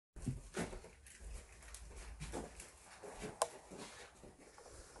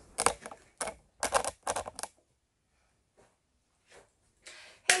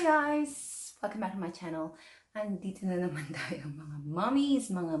Welcome back to my channel. Andito na naman tayo mga mommies,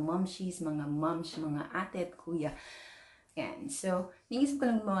 mga momshies, mga moms, mga ate at kuya. Yan. So, naisip ko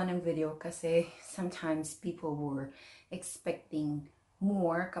lang gumawa ng video kasi sometimes people were expecting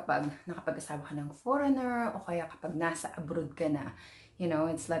more kapag nakapag-asawa ka ng foreigner o kaya kapag nasa abroad ka na. You know,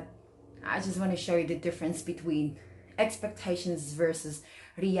 it's like, I just want to show you the difference between expectations versus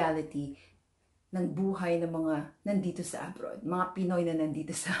reality ng buhay ng mga nandito sa abroad, mga Pinoy na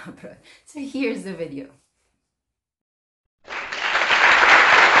nandito sa abroad. So here's the video.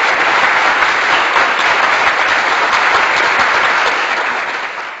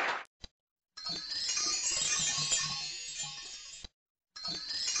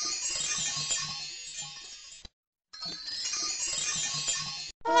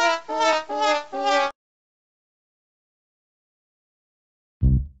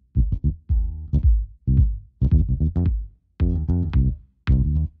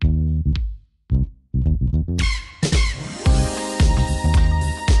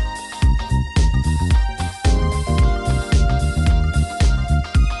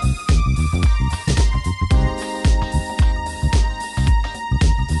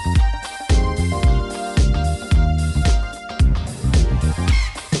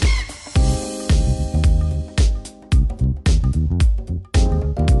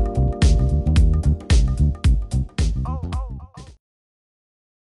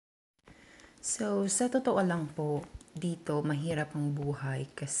 So, sa totoo lang po, dito mahirap ang buhay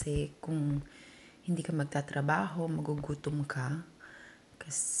kasi kung hindi ka magtatrabaho, magugutom ka.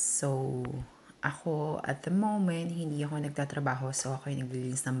 So, ako at the moment, hindi ako nagtatrabaho. So, ako ay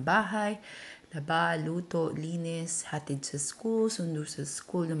naglilinis ng bahay, laba, luto, linis, hatid sa school, sundo sa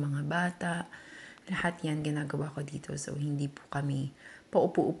school ng mga bata. Lahat yan ginagawa ko dito. So, hindi po kami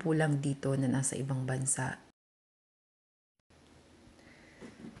paupo-upo lang dito na nasa ibang bansa.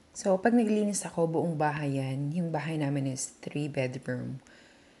 So, pag naglinis ako, buong bahay yan. Yung bahay namin is 3-bedroom.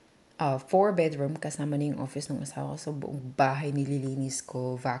 4-bedroom, kasama na yung office ng asawa ko. So, buong bahay nililinis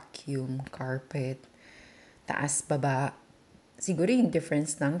ko, vacuum, carpet, taas, baba. Siguro yung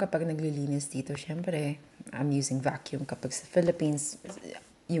difference lang kapag naglilinis dito, syempre, I'm using vacuum. Kapag sa Philippines,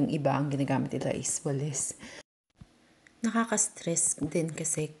 yung iba ang ginagamit nila is walis. Nakaka-stress din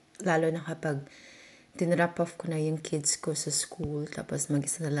kasi, lalo na kapag tinrap off ko na yung kids ko sa school, tapos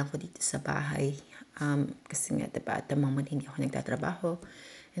mag-isa na lang ko dito sa bahay. Kasi nga, diba, at the moment, hindi ako nagtatrabaho.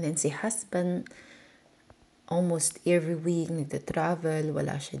 And then si husband, almost every week, nagtatravel,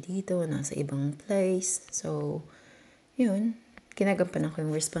 wala siya dito, nasa ibang place. So, yun, kinagampanan ko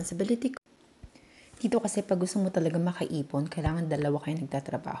yung responsibility ko. Dito kasi pag gusto mo talaga makaipon, kailangan dalawa kayo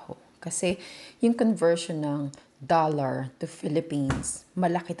nagtatrabaho. Kasi yung conversion ng dollar to Philippines,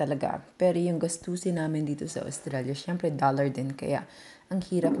 malaki talaga. Pero yung gastusin namin dito sa Australia, syempre dollar din. Kaya ang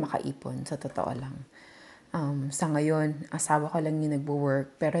hirap makaipon, sa totoo lang. Sa ngayon, asawa ko lang yung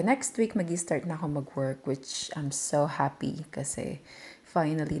nagwo-work. Pero next week, mag-start na ako mag-work, which I'm so happy kasi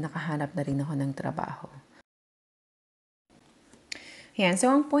finally nakahanap na rin ako ng trabaho. Yan.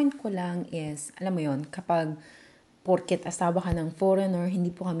 So, ang point ko lang is, alam mo yon, kapag porket asawa ka ng foreigner,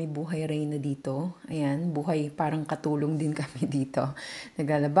 hindi po kami buhay Reyna dito. Ayan, buhay parang katulong din kami dito.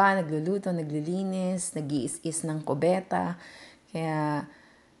 Naglalaba, nagluluto, naglilinis, nag-iis-is ng kubeta. Kaya,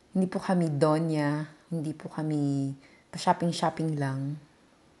 hindi po kami donya, hindi po kami pa-shopping-shopping lang.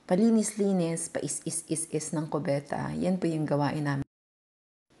 Palinis-linis, pa-is-is-is ng kubeta. Yan po yung gawain namin.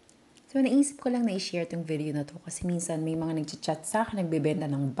 So, naisip ko lang na i-share itong video na to kasi minsan may mga nag-chat sa akin, nagbebenta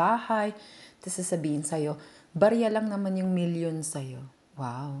ng bahay, tapos sasabihin sa'yo, Barya lang naman yung milyon sa'yo.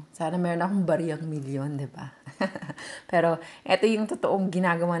 Wow, sana meron akong Baryang milyon, diba? Pero, eto yung totoong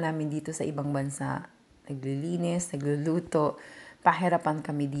ginagawa namin dito sa ibang bansa. Naglilinis, nagluluto, pahirapan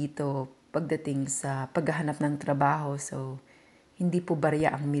kami dito pagdating sa paghahanap ng trabaho. So, hindi po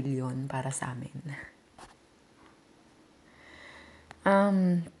Barya ang milyon para sa amin.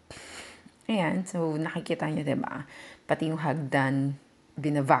 Ayan, so nakikita niyo, diba? Pati yung hagdan,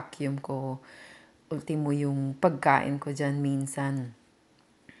 bina-vacuum ko. Ultimo yung pagkain ko dyan minsan.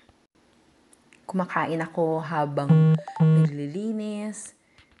 Kumakain ako habang naglilinis,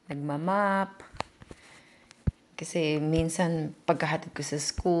 nagmamap. Kasi minsan pagkahatid ko sa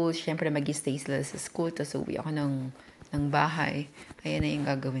school, syempre mag-stay sila sa school, tapos uwi ako ng bahay. Ayan na yung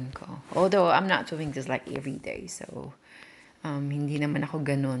gagawin ko. Although, I'm not doing this like every day, so hindi naman ako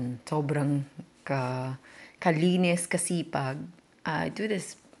ganun. Sobrang kalinis, kasipag. I do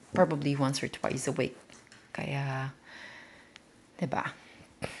this probably once or twice a week. Kaya, diba?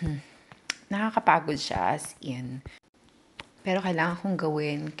 Nakakapagod siya as in. Pero kailangan kong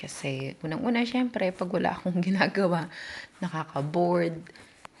gawin kasi unang-una syempre pag wala akong ginagawa, nakaka-bored.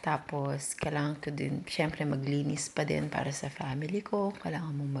 Tapos, kailangan ko din, syempre, maglinis pa din para sa family ko.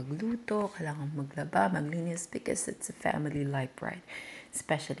 Kailangan mong magluto, kailangan maglaba, maglinis because it's a family life, right?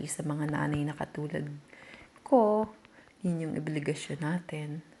 Especially sa mga nanay na katulad ko, yun yung obligasyon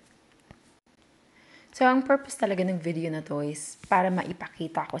natin. So, ang purpose talaga ng video na to is para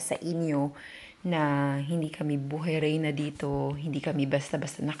maipakita ko sa inyo na hindi kami buhay Reyna dito, hindi kami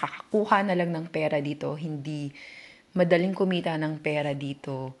basta-basta nakakakuha na lang ng pera dito, hindi madaling kumita ng pera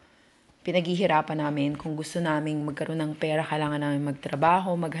dito. Pinaghihirapan namin kung gusto naming magkaroon ng pera, kailangan namin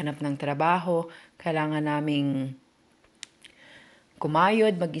magtrabaho, maghanap ng trabaho, kailangan naming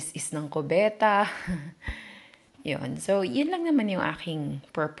kumayod, mag-is-is ng kubeta. Yun. So, yun lang naman yung aking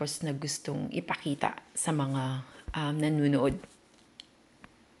purpose na gustong ipakita sa mga nanonood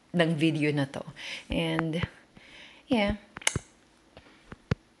ng video na to. And, yeah.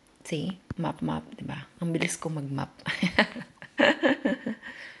 See? Map, diba? Ang bilis ko mag-map.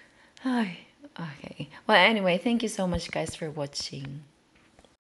 Ay, okay. Well, anyway, thank you so much guys for watching.